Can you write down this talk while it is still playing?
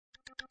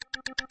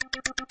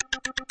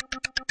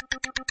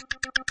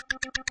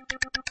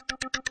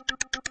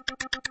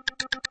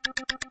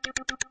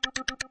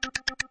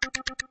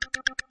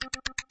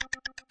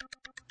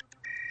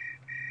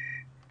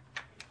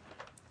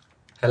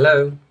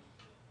Hello?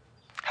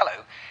 Hello.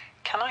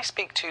 Can I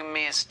speak to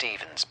Mia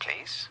Stevens,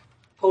 please?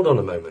 Hold on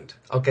a moment.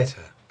 I'll get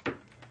her.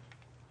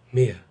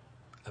 Mia,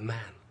 a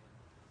man.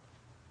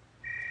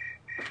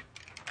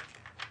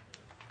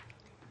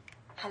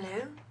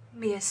 Hello,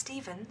 Mia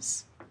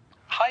Stevens.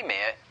 Hi,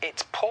 Mia.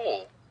 It's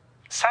Paul,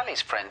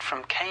 Sally's friend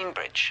from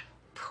Cambridge.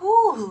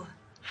 Paul,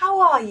 how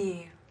are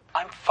you?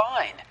 I'm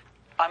fine.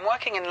 I'm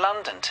working in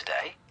London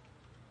today.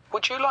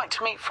 Would you like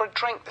to meet for a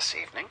drink this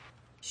evening?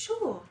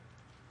 Sure.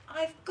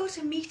 I've got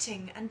a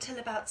meeting until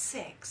about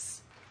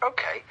 6.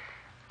 Okay.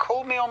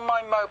 Call me on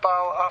my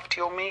mobile after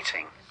your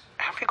meeting.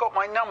 Have you got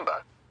my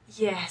number?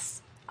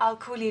 Yes, I'll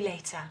call you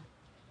later.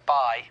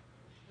 Bye.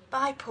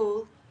 Bye,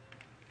 Paul.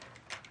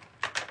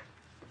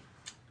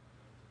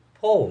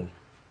 Paul,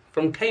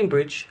 from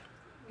Cambridge.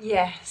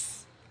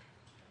 Yes.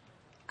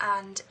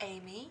 And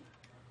Amy?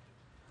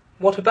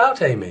 What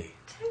about Amy?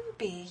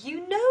 Toby,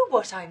 you know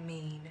what I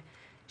mean.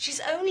 She's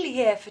only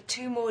here for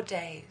 2 more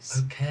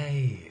days.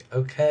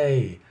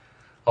 Okay.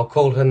 I'll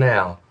call her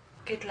now.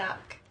 Good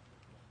luck.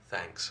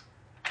 Thanks.